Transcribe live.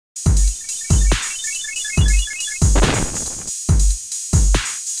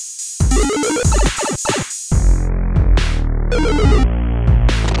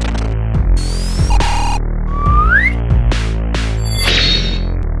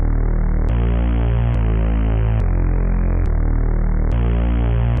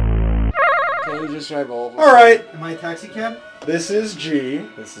describe all of us. Alright. Am I a taxi cab? This is G.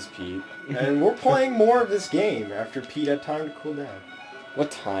 This is Pete. And we're playing more of this game after Pete had time to cool down. What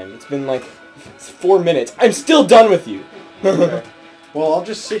time? It's been like 4 minutes. I'm still done with you. Okay. Well, I'll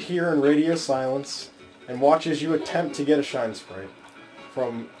just sit here in radio silence and watch as you attempt to get a shine sprite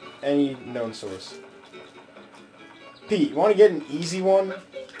from any known source. Pete, you want to get an easy one?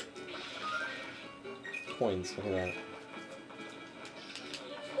 Coins. Look at that.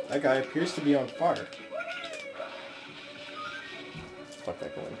 That guy appears to be on fire. Fuck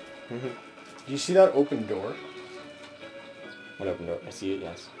that coin. Do you see that open door? What open door? I see it,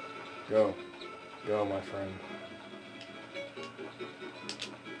 yes. Go. Go, my friend.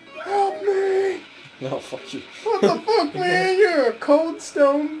 Help me! No, fuck you. What the fuck, man? You're a cold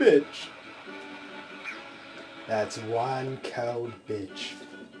stone bitch. That's one cold bitch.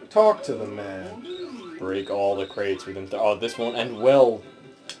 Talk to the man. Break all the crates with them. Oh, this won't end well.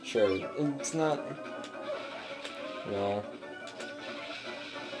 Sure. It's not... No.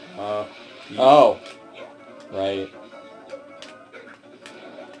 Oh. Right.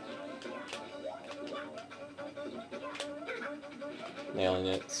 Nailing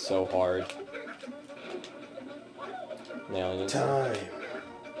it so hard. Nailing it. Time.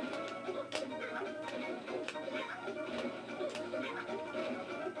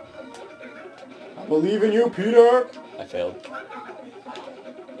 I believe in you, Peter. I failed.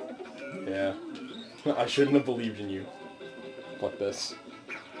 Yeah. I shouldn't have believed in you. Fuck this.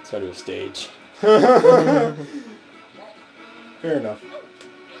 Let's go to a stage. Fair enough.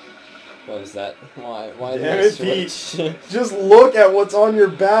 What is that? Why Damn did I it, Pete. switch? Just look at what's on your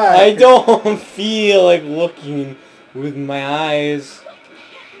back. I don't feel like looking with my eyes.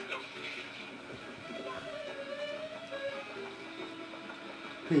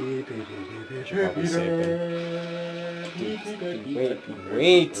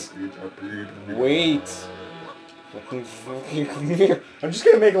 Wait. Fucking come here. I'm just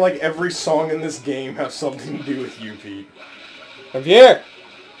gonna make like every song in this game have something to do with you, Pete. Come here.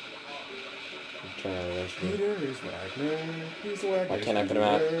 Peter is Wagner. He's the Wagner. Why can't I put him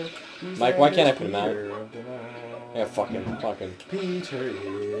out? Mike, why can't I put him out? Yeah, fucking. Peter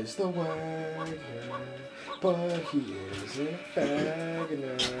is the Wagner, but he isn't a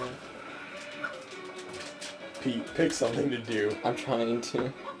Wagner. Pete, pick something to do. I'm trying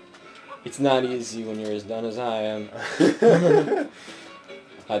to. It's not easy when you're as done as I am.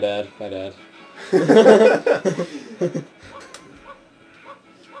 Hi, Dad. Bye, Dad.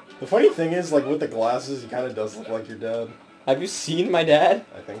 The funny thing is, like, with the glasses, he kind of does look like your dad. Have you seen my dad?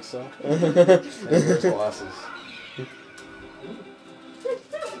 I think so. And he wears glasses.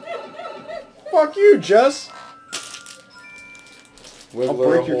 Fuck you, Jess! Wiggler I'll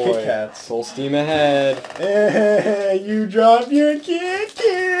break your ahoy. Kit Kats. Full steam ahead. Hey, you drop your Kit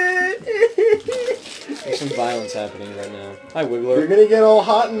Kat! There's some violence happening right now. Hi, You're Wiggler. gonna get all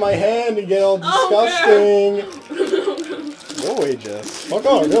hot in my hand and get all disgusting. Go away, Jess. Fuck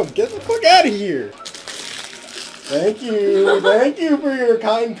off. No, get the fuck out of here. Thank you. Thank you for your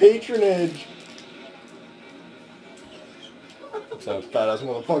kind patronage. What's up? Badass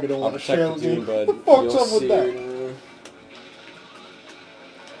motherfucker don't want to protect share the with me. dude, bud. What the fuck's You'll up with see. that?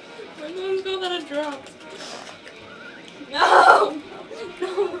 Let's go that I dropped. No!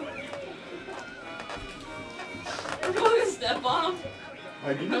 No! You're going to step on him.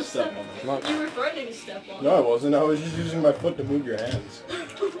 I didn't step on Come on. You were threatening to step on him. No, I wasn't. I was just using my foot to move your hands.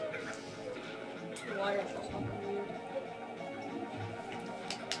 Why are you talking weird?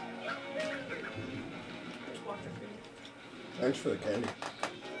 Thanks for the candy.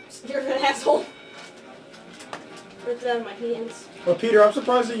 You're an asshole. Ripped it out of my hands. Well, Peter, I'm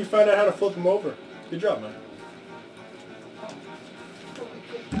surprised that you found out how to flip them over. Good job, man.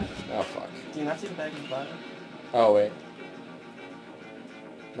 Oh, fuck. Do you not see the bag in the bottom? Oh, wait.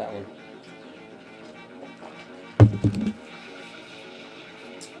 That one.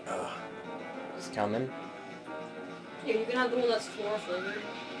 It's coming. Here, you can have the one that's floor flavored.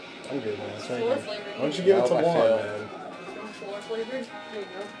 I'm good, man. Thank Floor you. flavored. Why don't you give it to Nope, I Juan, failed. man? Floor flavored? There you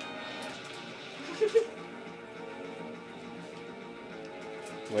go.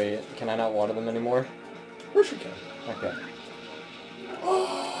 Wait, can I not water them anymore? Of course you can. Okay.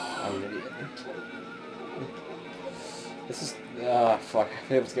 I'm an idiot. This is... Ah, fuck. I've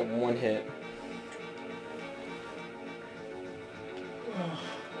been able to get one hit.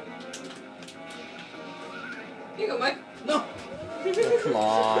 Here you go, Mike. No! Oh, come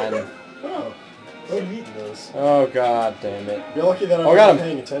on. Oh. Oh, neat those. Oh, god damn it. You're lucky that I'm Oh, I got not him.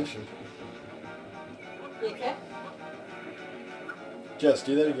 paying attention. You okay? Jess,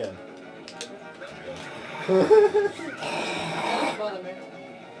 do that again. Don't bother me.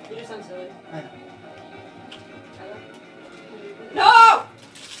 You just sound silly. I know.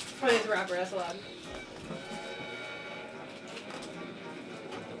 funny as a rapper, that's loud.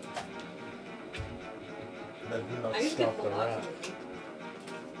 Then I not used to stop get the pulled rap.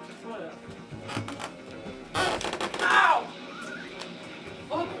 What up? Ow!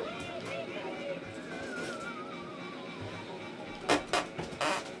 Fuck.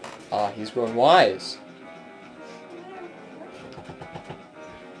 Ah, he's grown wise.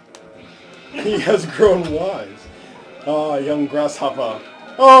 He has grown wise. Ah, young grasshopper.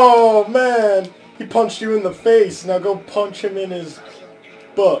 Oh, man! He punched you in the face. Now go punch him in his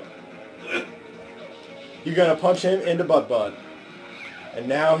butt. You're gonna punch him into butt. And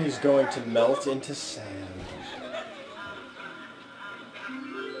now he's going to melt into sand.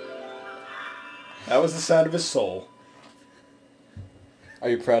 That was the sound of his soul. Are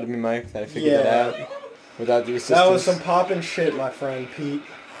you proud of me, Mike, that I figured that out without the assistance? That was some poppin' shit, my friend Pete.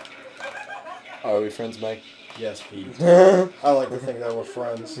 Are we friends, Mike? Yes, Pete. I like to think that we're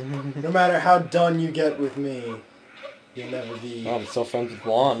friends. No matter how done you get with me, you'll never be... Oh, I'm still friends with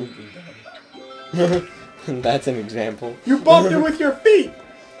Juan. completely done. That's an example. You bumped it with your feet!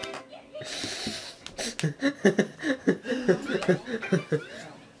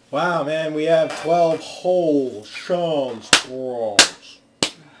 Wow, man, we have 12 whole strums.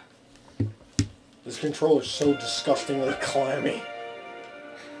 This controller's so disgustingly clammy.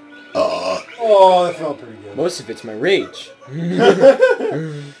 Oh, that felt pretty good. Most of it's my rage. Yeah,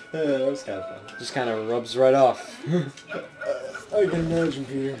 that was kind of fun. Just kind of rubs right off. I can imagine,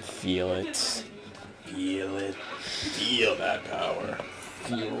 Peter. Feel it. Feel it. Feel that power.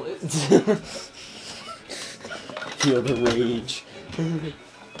 Feel it. Feel the rage.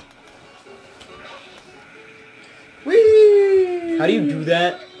 Whee! How do you do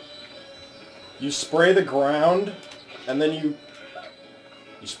that? You spray the ground, and then you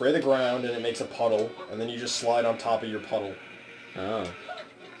spray the ground, and it makes a puddle, and then you just slide on top of your puddle. Oh.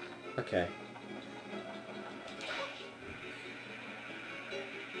 Okay.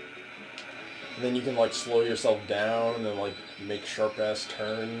 And then you can, like, slow yourself down and, like, make sharp-ass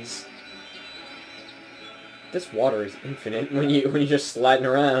turns. This water is infinite when you're just sliding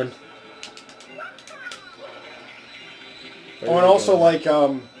around. Oh, and also, like,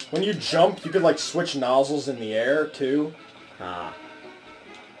 when you jump, you could, like, switch nozzles in the air, too. Ah.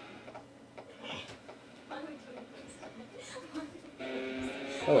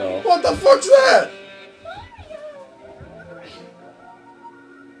 Hello. What the fuck's that?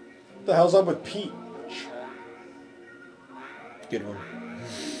 What the hell's up with Pete? Good one.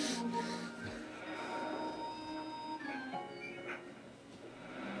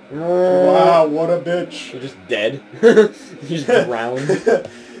 Wow, what a bitch. You're just dead. You just drowned.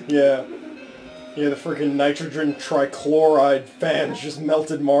 Yeah. Yeah, the freaking nitrogen trichloride fans just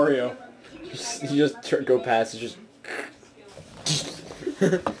melted Mario. You just go past, it's just...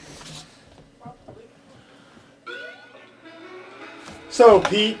 So,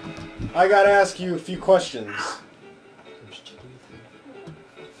 Pete, I gotta ask you a few questions.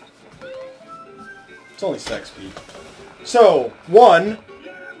 It's only sex, Pete. So, 1...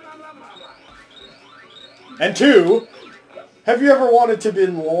 and 2, have you ever wanted to be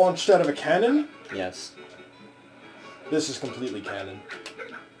launched out of a cannon? Yes. This is completely canon.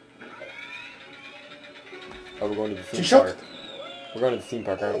 Oh, we're going to the theme T-shirt. park. We're going to the theme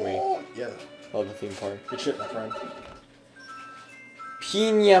park, aren't we? Oh, yeah. Love the theme park. Good shit, my friend.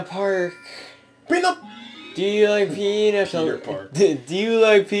 Pina Park. Peanut! Do you like Peter? Peter Park. Do you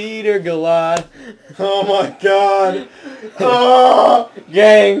like Peter Galad? Oh my god! Ah!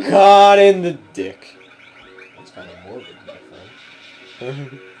 Getting caught in the dick. That's kind of morbid, my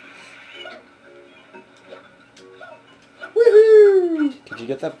friend. Woohoo! Did you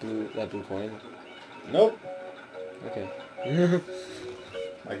get that blue coin? Nope. Okay.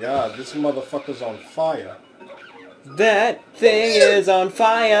 My god, this motherfucker's on fire. That thing is on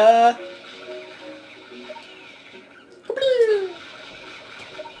fire.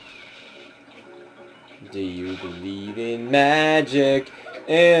 Do you believe in magic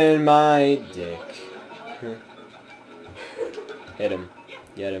in my dick? Hit him.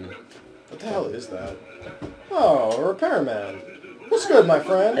 Get him. What the hell is that? Oh, a repairman. What's good, my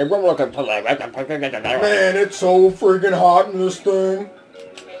friend? Man, it's so freaking hot in this thing.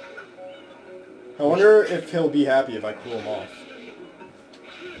 I wonder if he'll be happy if I cool him off.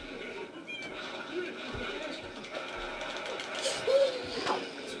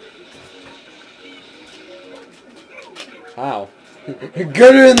 How?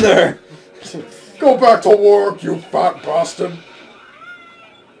 Get in there! Go back to work, you fat bastard!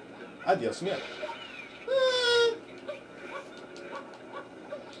 Adios, mia.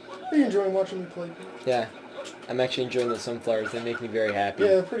 Are you enjoying watching me play? Yeah. I'm actually enjoying the sunflowers. They make me very happy.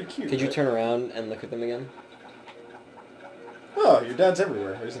 Yeah, they're pretty cute. Could you right? turn around and look at them again? Oh, your dad's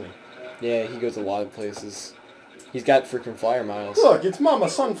everywhere, isn't he? Yeah, he goes a lot of places. He's got freaking flyer miles. Look, it's Mama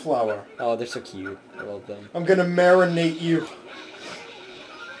Sunflower. Oh, they're so cute. I love them. I'm gonna marinate you.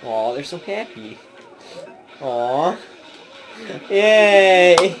 Aw, they're so happy. Aw.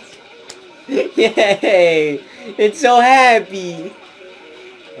 Yay! Yay! It's so happy!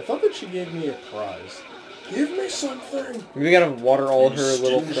 I thought that she gave me a prize. Give me something. We gotta water all her You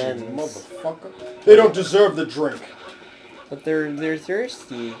little stingy friends. motherfucker. They don't deserve the drink. But they're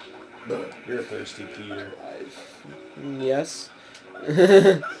thirsty. You're thirsty, Peter. Yes.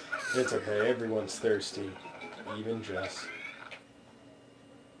 It's okay, everyone's thirsty. Even Jess.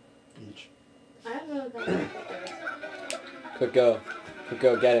 Peach. I have no idea. Quick go. Quick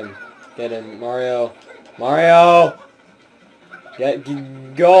go, get him. Get him. Mario. Mario!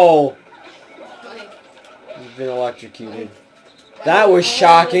 Go! You've been electrocuted. That was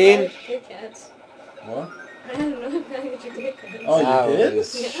shocking! Kit Kats. What? I don't know if I get your Kit Kats. Oh, you That did?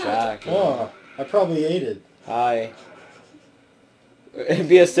 was Yeah. shocking. Oh, I probably ate it. Hi. It'd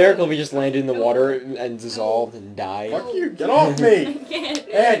be hysterical if we just landed in the water and dissolved and died. Fuck you, get off I me! can't.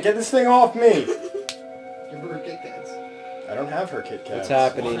 Hey, get this thing off me! Give her Kit Kats. I don't have her Kit Kats. What's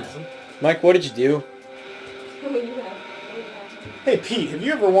happening? Mike, what did you do? What do you have? Hey Pete, have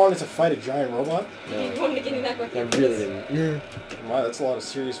you ever wanted to fight a giant robot? You No. wanted to get me that quick. I really didn't. Wow, that's a lot of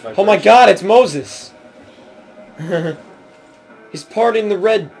serious vibration. Oh my god, it's Moses! He's parting the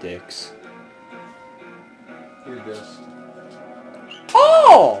red dicks. You're just...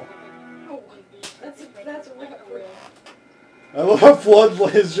 Oh! Oh, that's real. I love how Flood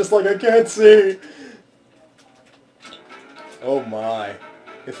is just like, I can't see. Oh my.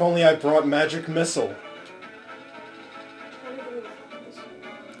 If only I brought Magic Missile.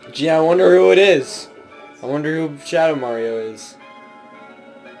 Gee, I wonder who it is. I wonder who Shadow Mario is.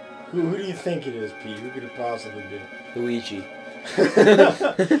 Who do you think it is, Pete? Who could it possibly be? Luigi. That's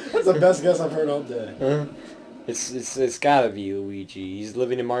the best guess I've heard all day. Huh? It's gotta be Luigi. He's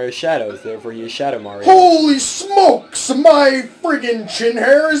living in Mario's shadows, therefore he is Shadow Mario. Holy smokes! My friggin' chin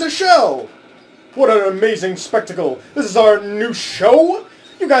hair is a show! What an amazing spectacle! This is our new show?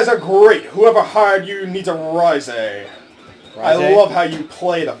 You guys are great! Whoever hired you needs a rise. I love how you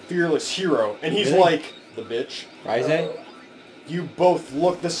play the fearless hero, and he's Really? like, the bitch. Rise? You both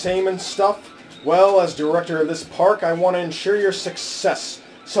look the same and stuff? Well, as director of this park, I want to ensure your success.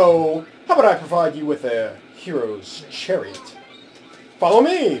 So, how about I provide you with a hero's chariot? Follow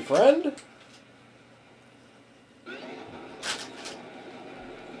me, friend!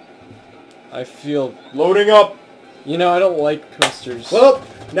 I feel... Loading up! You know, I don't like coasters. Well,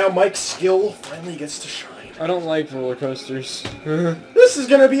 now Mike's skill finally gets to shine. I don't like roller coasters. This is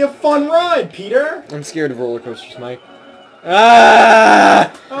gonna be a fun ride, Peter! I'm scared of roller coasters, Mike.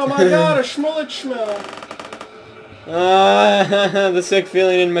 Ah! Oh my god, a schmullet schmell! Ah, the sick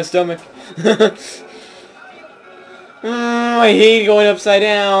feeling in my stomach. I hate going upside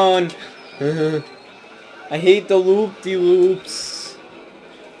down. I hate the loop-de-loops.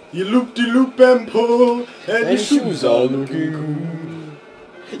 You loop-de-loop and pull, and your shoes are looking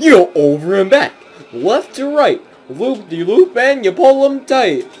cool. You go over and back, left to right, loop-de-loop and you pull them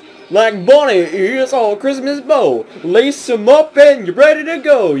tight. Like bunny ears on a Christmas bow, lace them up and you're ready to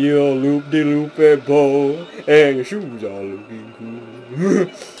go. You loop-de-loop and pull, and your shoes are looking cool.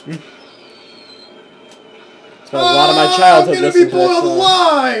 Spent a lot of my childhood listening to that I'm gonna be boiled song.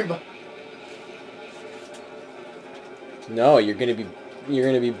 alive! No, you're gonna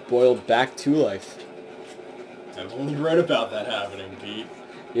be boiled back to life. I've only read about that happening, Pete.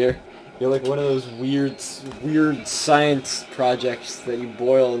 You're like one of those weird science projects that you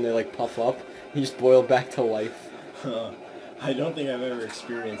boil and they like puff up. You just boil back to life. I don't think I've ever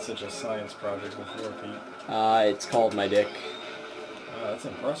experienced such a science project before, Pete. It's called my dick. That's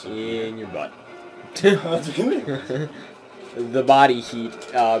impressive. In your butt. That's really impressive. The body heat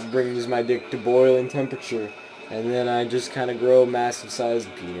brings my dick to boiling temperature, and then I just kind of grow a massive-sized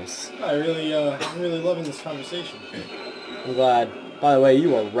penis. I'm really loving this conversation. I'm glad. By the way,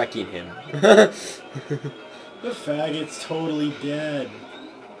 you are wrecking him. The faggot's totally dead.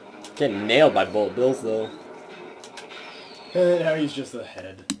 Getting nailed by bullet bills, though. And now he's just a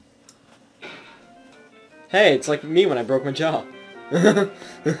head. Hey, it's like me when I broke my jaw.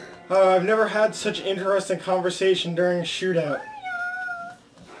 I've never had such interesting conversation during a shootout.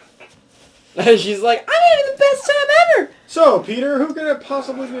 She's like, I'm having the best time ever! So, Peter, who could it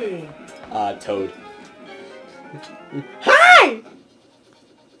possibly be? Toad. Hi!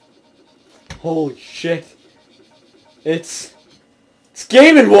 Holy shit. It's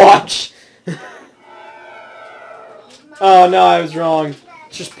Game & Watch! Oh no, I was wrong.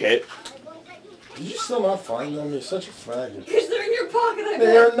 It's just Pit. Did you still not find them? You're such a faggot. Because they're in your pocket, I bet.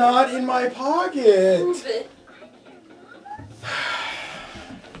 They are not in my pocket. Prove it.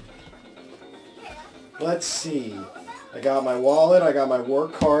 Let's see. I got my wallet, I got my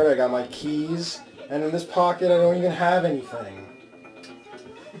work card, I got my keys, and in this pocket I don't even have anything.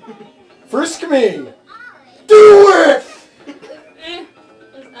 Frisk me! Do it!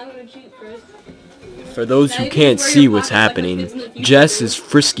 I'm gonna cheat first. For those who can't see what's happening, Jess is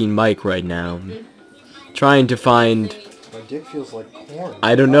frisking Mike right now. Trying to find... My dick feels like corn.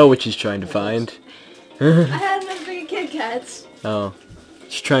 I don't know what she's trying to find. I had enough big Kit Kats. Oh.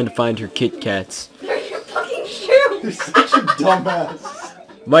 She's trying to find her Kit Kats. They're in your fucking shoe! You're such a dumbass.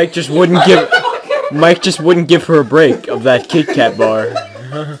 Mike just wouldn't give her a break of that Kit Kat bar.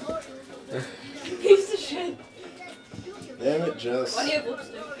 Piece of shit. Damn it, Jess. Why do you have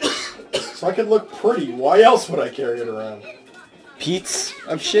lipstick? So I could look pretty. Why else would I carry it around? Pete's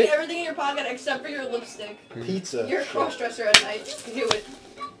of Put shit? everything in your pocket except for your lipstick. Pizza. You're a cross-dresser at night. Do it.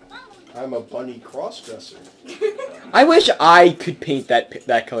 I'm a bunny cross-dresser. I wish I could paint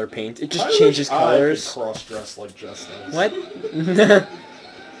that color paint. It just changes colors. I could cross-dress like Jess does. What?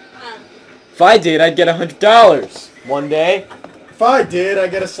 If I did, I'd get $100 one day. If I did,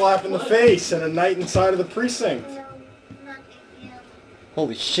 I'd get a slap in the face and a night inside of the precinct.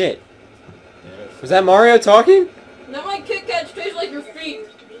 Holy shit. Was that Mario talking? Now my Kit Kats taste like your feet.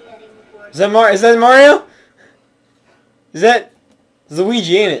 Is that Mario? Is that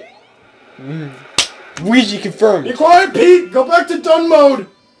Luigi, ain't it? Luigi confirmed. Be quiet, Pete! Go back to done mode!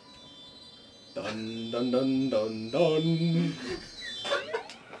 Dun dun dun dun dun.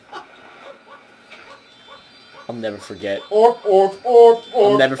 I'll never forget.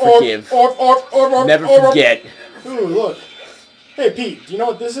 I'll never forgive. Never forget. Ooh, look. Hey, Pete, do you know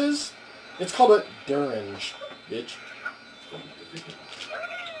what this is? It's called a Durange, bitch.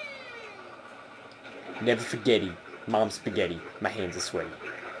 Never forgetty. Mom's spaghetti. My hands are sweaty.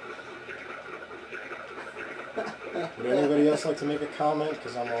 Would anybody else like to make a comment?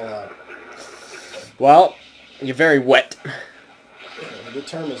 Because I'm all out. Well, you're very wet. The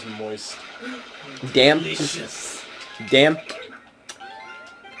term is moist. Damp. Damp.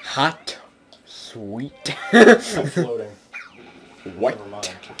 Hot. Sweet. I'm floating. What? Never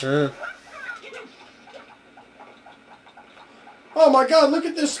mind. Oh my god, look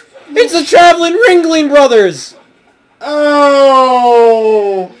at this! It's the Traveling Ringling Brothers!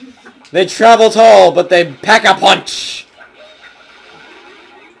 Oh! They travel tall, but they pack a punch!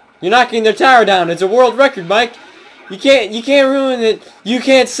 You're knocking their tower down. It's a world record, Mike. You can't ruin it. You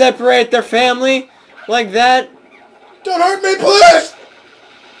can't separate their family like that. Don't hurt me, please!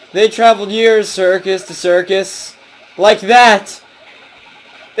 They traveled years, circus to circus. Like that.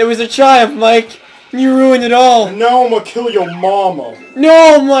 It was a triumph, Mike. You ruined it all. And now I'm gonna kill your mama.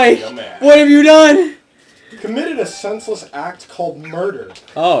 No, Mike! What have you done? Committed a senseless act called murder.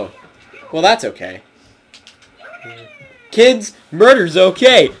 Oh. Well, that's okay. Kids, murder's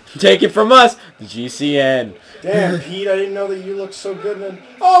okay. Take it from us, the GCN. Damn, Pete, I didn't know that you looked so good then.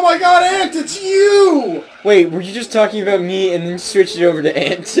 Oh my god, Ant, it's you! Wait, were you just talking about me and then switched it over to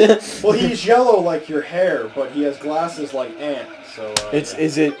Ant? Well, he's yellow like your hair, but he has glasses like Ant, so,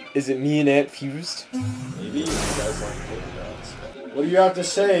 Is it me and Ant fused? Maybe you guys like polka dots. What do you have to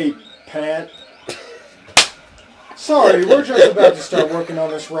say, Pant? Sorry, we're just about to start working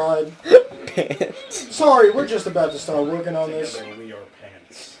on this ride. Pant. Sorry, we're just about to start working on this. We are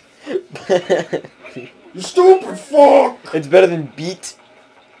pants. You stupid fuck! It's better than beat.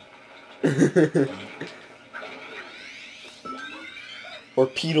 Or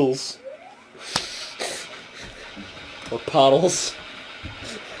Peedles. Or Pottles.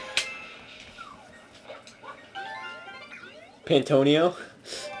 Pantonio.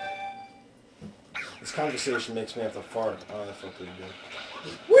 This conversation makes me have to fart. Oh, that felt pretty good.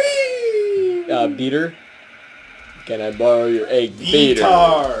 Whee! Beater. Can I borrow your egg beater?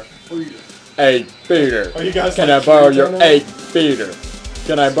 Guitar! Egg beater. Oh, you guys Can like I borrow Tree your Turner? egg beater?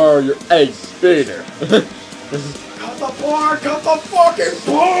 Can I borrow your egg beater? Cut the part! Cut the fucking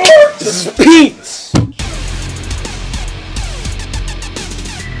part! This is Pete!